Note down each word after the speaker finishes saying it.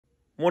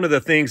One of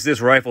the things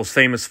this rifle's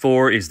famous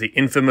for is the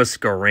infamous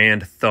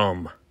Garand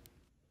Thumb.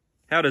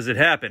 How does it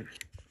happen?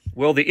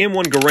 Well, the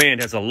M1 Garand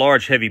has a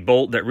large heavy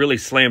bolt that really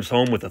slams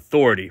home with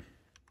authority.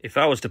 If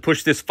I was to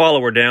push this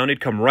follower down,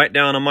 it'd come right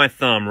down on my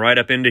thumb, right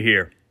up into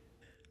here.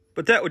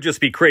 But that would just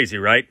be crazy,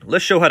 right?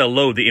 Let's show how to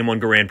load the M1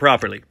 Garand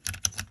properly.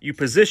 You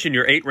position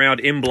your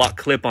 8-round enbloc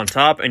clip on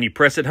top and you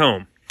press it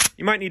home.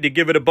 You might need to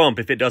give it a bump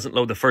if it doesn't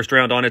load the first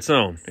round on its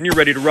own, and you're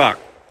ready to rock.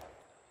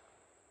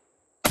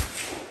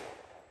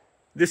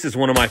 This is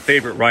one of my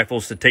favorite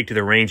rifles to take to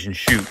the range and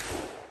shoot.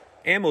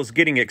 Ammo's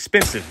getting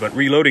expensive, but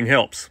reloading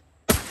helps.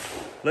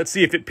 Let's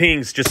see if it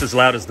pings just as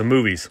loud as the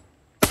movies.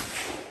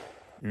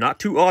 Not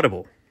too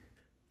audible.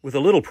 With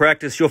a little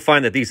practice, you'll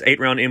find that these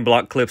 8-round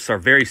enbloc clips are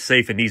very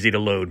safe and easy to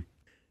load.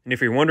 And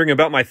if you're wondering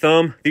about my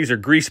thumb, these are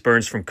grease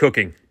burns from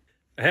cooking.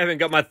 I haven't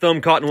got my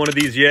thumb caught in one of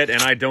these yet,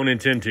 and I don't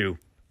intend to.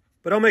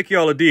 But I'll make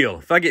y'all a deal.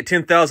 If I get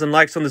 10,000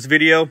 likes on this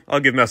video,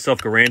 I'll give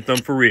myself Garand Thumb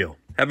for real.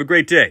 Have a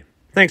great day.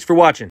 Thanks for watching.